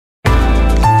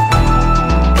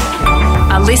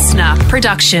listener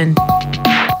production.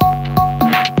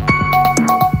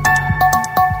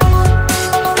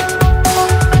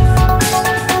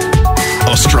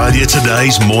 Australia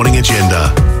Today's Morning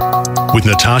Agenda with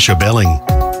Natasha Belling.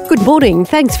 Good morning.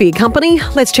 Thanks for your company.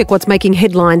 Let's check what's making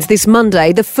headlines this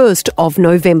Monday, the 1st of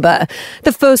November.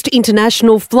 The first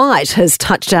international flight has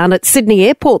touched down at Sydney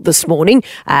Airport this morning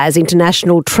as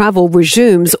international travel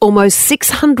resumes almost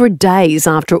 600 days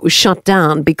after it was shut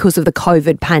down because of the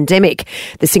COVID pandemic.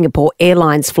 The Singapore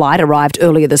Airlines flight arrived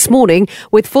earlier this morning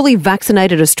with fully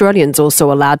vaccinated Australians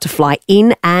also allowed to fly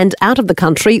in and out of the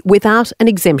country without an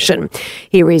exemption.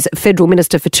 Here is Federal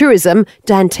Minister for Tourism,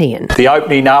 Dan Tehan. The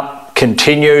opening up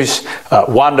continues.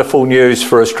 Wonderful news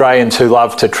for Australians who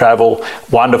love to travel.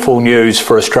 Wonderful news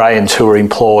for Australians who are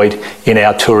employed in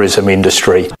our tourism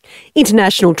industry.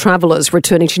 International travellers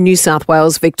returning to New South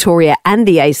Wales, Victoria and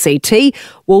the ACT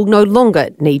will no longer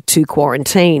need to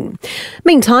quarantine.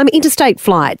 Meantime, interstate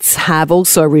flights have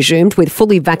also resumed with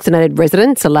fully vaccinated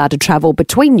residents allowed to travel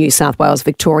between New South Wales,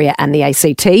 Victoria and the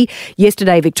ACT.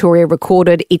 Yesterday, Victoria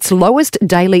recorded its lowest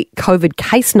daily COVID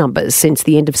case numbers since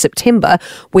the end of September,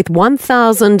 with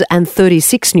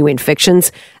 1,036 new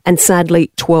infections and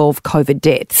sadly 12 COVID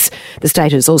deaths. The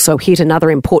state has also hit another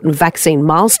important vaccine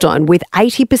milestone with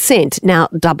 80% now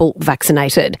double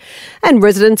vaccinated. And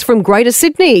residents from Greater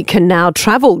Sydney can now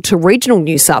travel to regional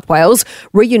New South Wales,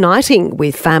 reuniting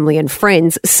with family and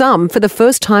friends, some for the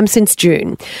first time since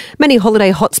June. Many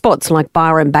holiday hotspots like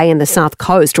Byron Bay and the South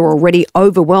Coast are already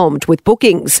overwhelmed with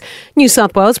bookings. New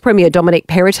South Wales Premier Dominic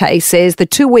Perrottet says the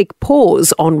 2-week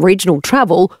pause on regional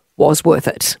travel was worth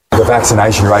it. The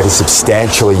vaccination rate has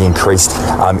substantially increased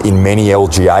in many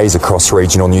LGAs across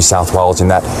regional New South Wales in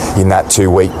that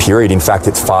 2-week period. In fact,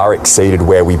 it's far exceeded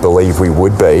where we believe we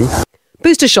would be.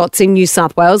 Booster shots in New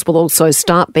South Wales will also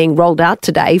start being rolled out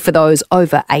today for those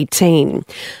over 18.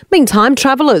 Meantime,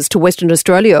 travellers to Western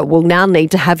Australia will now need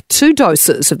to have 2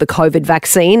 doses of the COVID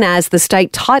vaccine as the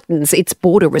state tightens its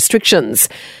border restrictions.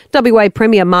 WA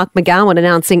Premier Mark McGowan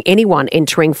announcing anyone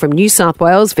entering from New South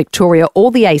Wales, Victoria or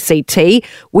the ACT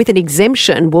with an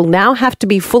exemption will now have to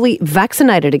be fully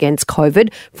vaccinated against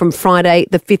COVID from Friday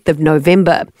the 5th of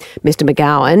November. Mr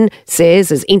McGowan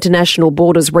says as international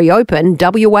borders reopen,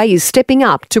 WA is stepping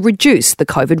up to reduce the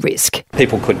COVID risk.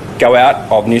 People could go out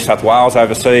of New South Wales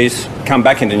overseas, come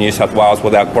back into New South Wales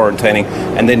without quarantining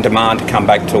and then demand to come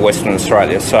back to Western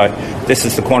Australia. So this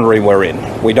is the quandary we're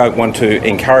in. We don't want to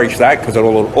encourage that because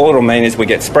all it'll mean is we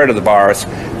get spread of the virus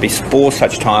before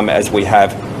such time as we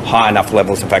have high enough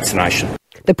levels of vaccination.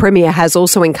 The Premier has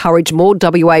also encouraged more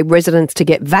WA residents to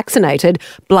get vaccinated,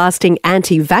 blasting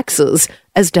anti-vaxxers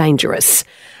as dangerous.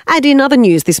 And in other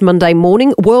news this Monday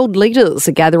morning, world leaders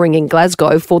are gathering in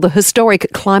Glasgow for the historic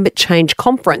Climate Change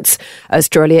Conference.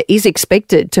 Australia is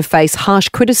expected to face harsh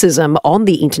criticism on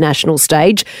the international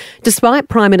stage, despite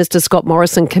Prime Minister Scott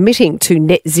Morrison committing to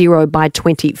net zero by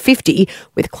 2050,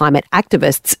 with climate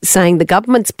activists saying the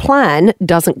government's plan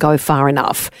doesn't go far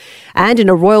enough. And in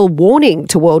a royal warning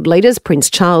to world leaders, Prince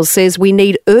Charles says we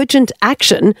need urgent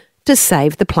action to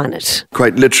save the planet.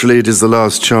 Quite literally, it is the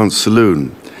last chance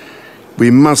saloon. We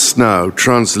must now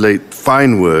translate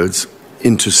fine words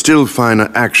into still finer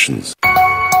actions.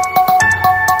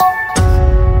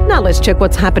 Now let's check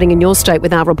what's happening in your state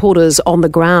with our reporters on the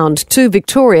ground. To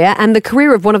Victoria, and the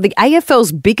career of one of the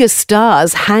AFL's biggest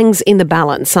stars hangs in the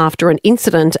balance after an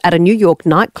incident at a New York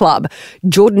nightclub.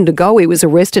 Jordan De Goey was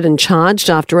arrested and charged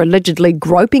after allegedly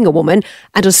groping a woman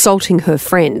and assaulting her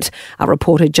friend. Our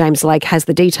reporter James Lake has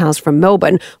the details from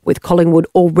Melbourne, with Collingwood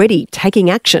already taking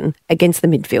action against the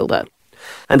midfielder.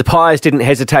 And the Pies didn't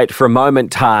hesitate for a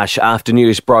moment, Tash, after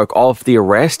news broke of the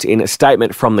arrest. In a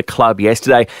statement from the club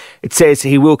yesterday, it says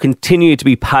he will continue to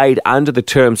be paid under the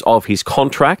terms of his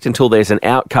contract until there's an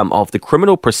outcome of the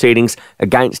criminal proceedings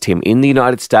against him in the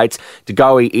United States. De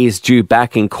Goey is due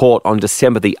back in court on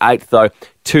December the 8th, though,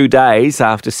 2 days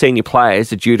after senior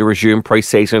players are due to resume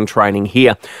pre-season training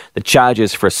here. The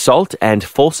charges for assault and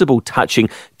forcible touching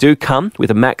do come with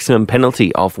a maximum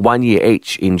penalty of 1 year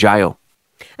each in jail.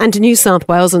 And New South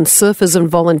Wales and surfers and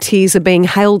volunteers are being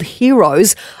hailed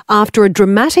heroes after a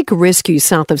dramatic rescue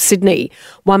south of Sydney.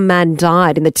 One man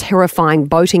died in the terrifying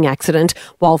boating accident,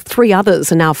 while 3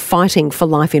 others are now fighting for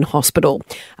life in hospital.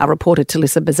 Our reporter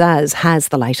Talissa Bazaz has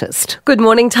the latest. Good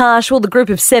morning, Tash. Well, the group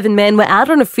of 7 men were out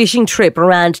on a fishing trip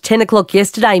around 10 o'clock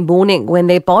yesterday morning when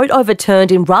their boat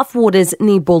overturned in rough waters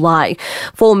near Bulli.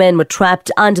 4 men were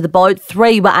trapped under the boat.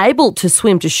 3 were able to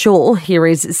swim to shore. Here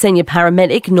is senior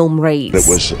paramedic Norm Rees.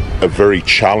 It was a very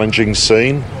challenging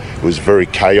scene. was very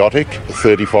chaotic.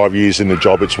 35 years in the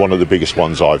job, it's one of the biggest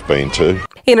ones I've been to.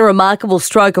 In a remarkable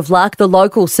stroke of luck, the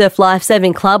local Surf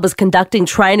Lifesaving Club was conducting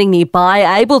training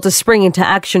nearby, able to spring into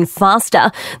action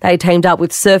faster. They teamed up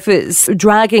with surfers,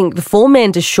 dragging the 4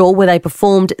 men to shore where they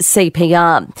performed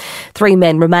CPR. 3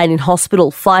 men remain in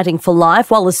hospital fighting for life,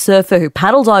 while a surfer who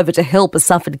paddled over to help has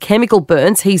suffered chemical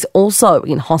burns. He's also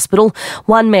in hospital.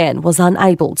 1 man was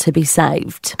unable to be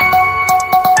saved.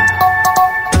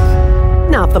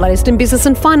 Now, for the latest in business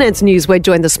and finance news, we're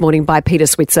joined this morning by Peter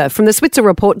Switzer from the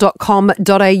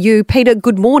switzerreport.com.au. Peter,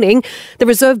 good morning. The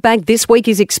Reserve Bank this week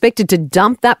is expected to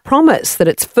dump that promise that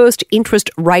its first interest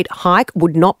rate hike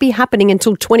would not be happening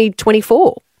until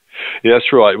 2024. Yeah,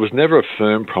 that's right. It was never a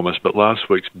firm promise, but last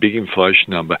week's big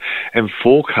inflation number and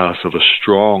forecasts of a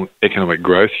strong economic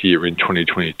growth year in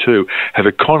 2022 have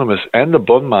economists and the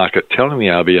bond market telling the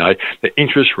RBA that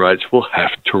interest rates will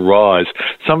have to rise.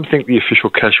 Some think the official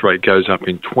cash rate goes up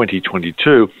in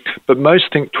 2022, but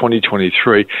most think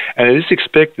 2023, and it is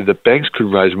expected that banks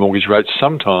could raise mortgage rates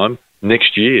sometime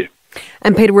next year.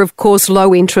 And Peter, of course,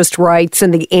 low interest rates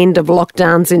and the end of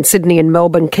lockdowns in Sydney and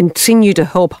Melbourne continue to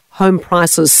help home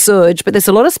prices surge, but there's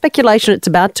a lot of speculation it's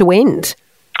about to end.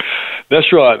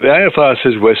 That's right. The AFR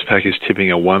says Westpac is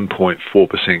tipping a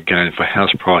 1.4% gain for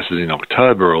house prices in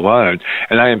October alone,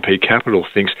 and AMP Capital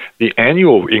thinks the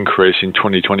annual increase in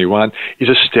 2021 is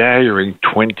a staggering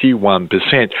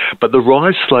 21%, but the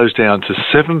rise slows down to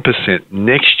 7%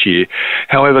 next year.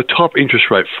 However, top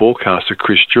interest rate forecaster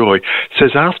Chris Joy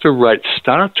says after rates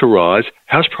start to rise,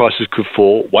 house prices could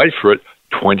fall, wait for it,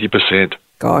 20%.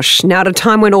 Gosh, now at a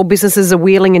time when all businesses are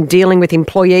wheeling and dealing with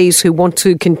employees who want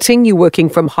to continue working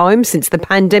from home since the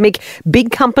pandemic, big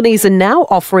companies are now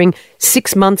offering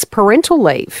 6 months parental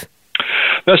leave.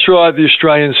 That's right. The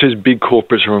Australian says big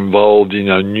corporates are involved in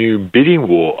a new bidding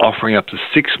war, offering up to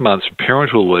 6 months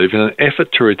parental leave in an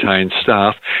effort to retain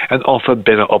staff and offer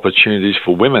better opportunities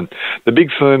for women. The big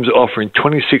firms offering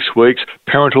 26 weeks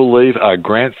parental leave are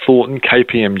Grant Thornton,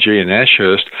 KPMG and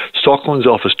Ashurst. Stocklands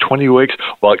offers 20 weeks,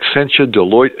 while Accenture,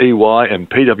 Deloitte, EY and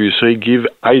PwC give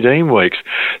 18 weeks.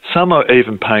 Some are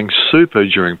even paying super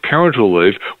during parental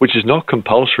leave, which is not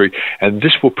compulsory, and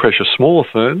this will pressure smaller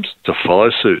firms to follow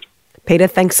suit. Peter,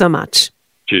 thanks so much.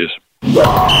 Cheers.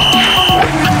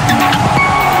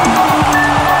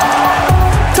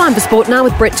 Time for sport now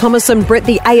with Brett Thomas. And Brett,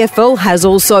 the AFL has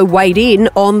also weighed in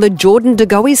on the Jordan De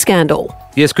Goey scandal.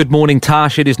 Yes, good morning,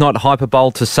 Tash. It is not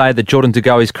hyperbole to say that Jordan De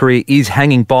Goey's career is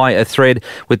hanging by a thread,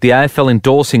 with the AFL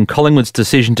endorsing Collingwood's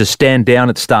decision to stand down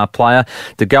its star player.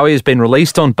 De Goey has been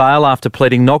released on bail after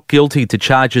pleading not guilty to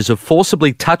charges of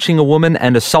forcibly touching a woman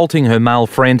and assaulting her male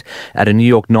friend at a New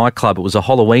York nightclub. It was a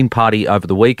Halloween party over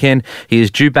the weekend. He is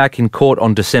due back in court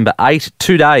on December 8,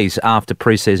 2 days after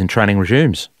pre-season training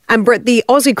resumes. And Brett, the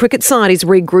Aussie cricket side is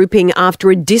regrouping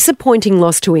after a disappointing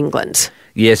loss to England.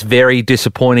 Yes, very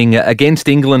disappointing against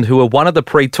England, who are one of the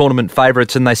pre-tournament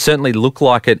favourites, and they certainly look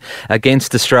like it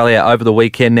against Australia over the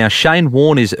weekend. Now, Shane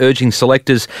Warne is urging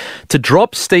selectors to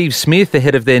drop Steve Smith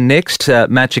ahead of their next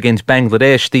match against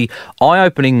Bangladesh. The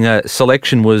eye-opening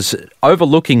selection was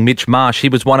overlooking Mitch Marsh. He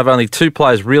was one of only 2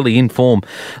 players really in form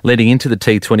leading into the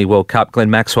T20 World Cup. Glenn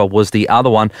Maxwell was the other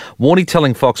one. Warney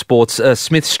telling Fox Sports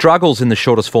Smith struggles in the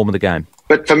shortest form of the game.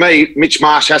 But for me, Mitch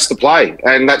Marsh has to play,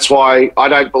 and that's why I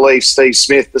don't believe Steve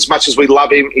Smith, as much as we love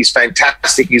him, he's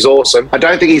fantastic, he's awesome, I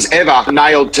don't think he's ever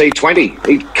nailed T20.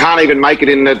 He can't even make it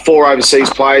in the 4 overseas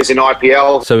players in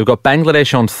IPL. So we've got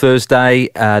Bangladesh on Thursday,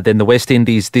 then the West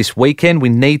Indies this weekend. We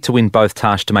need to win both,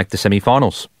 Tash, to make the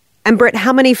semi-finals. And Brett,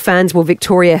 how many fans will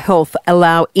Victoria Health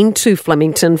allow into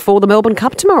Flemington for the Melbourne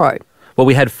Cup tomorrow? Well,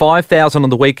 we had 5,000 on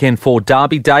the weekend for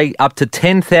Derby Day. Up to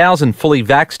 10,000 fully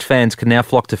vaxxed fans can now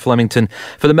flock to Flemington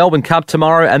for the Melbourne Cup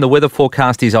tomorrow, and the weather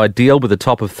forecast is ideal with a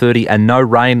top of 30 and no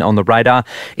rain on the radar.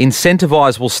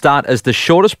 Incentivise will start as the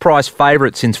shortest price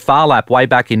favourite since Farlap way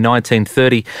back in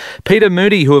 1930. Peter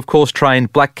Moody, who of course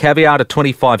trained Black Caviar to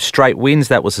 25 straight wins,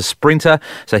 that was a sprinter,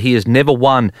 so he has never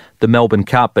won the Melbourne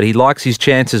Cup, but he likes his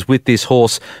chances with this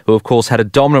horse, who of course had a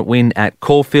dominant win at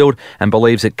Caulfield and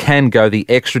believes it can go the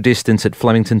extra distance at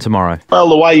Flemington tomorrow. Well,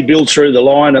 the way he built through the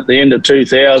line at the end of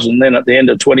 2000, then at the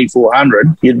end of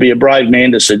 2400, you'd be a brave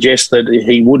man to suggest that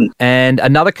he wouldn't. And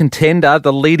another contender,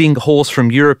 the leading horse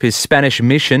from Europe, is Spanish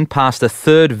Mission. Passed a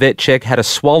third vet check, had a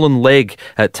swollen leg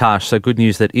at Tash, so good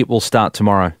news that it will start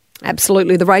tomorrow.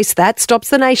 Absolutely the race that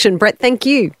stops the nation. Brett, thank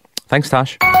you. Thanks,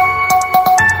 Tash.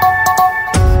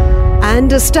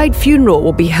 And a state funeral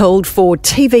will be held for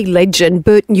TV legend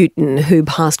Bert Newton, who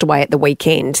passed away at the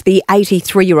weekend. The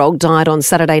 83-year-old died on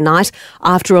Saturday night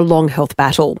after a long health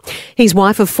battle. His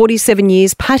wife of 47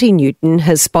 years, Patty Newton,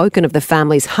 has spoken of the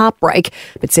family's heartbreak,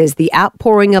 but says the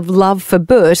outpouring of love for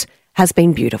Bert has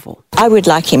been beautiful. I would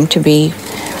like him to be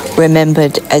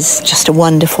remembered as just a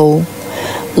wonderful,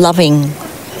 loving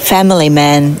family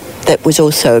man that was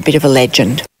also a bit of a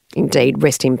legend. Indeed,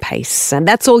 rest in peace. And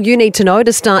that's all you need to know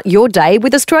to start your day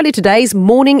with Australia Today's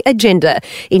Morning Agenda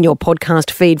in your podcast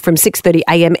feed from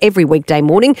 6:30am every weekday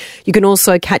morning. You can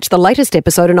also catch the latest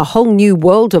episode in a whole new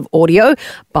world of audio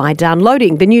by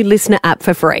downloading the new Listener app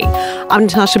for free. I'm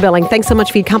Natasha Belling. Thanks so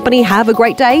much for your company. Have a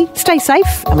great day. Stay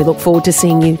safe, and we look forward to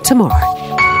seeing you tomorrow.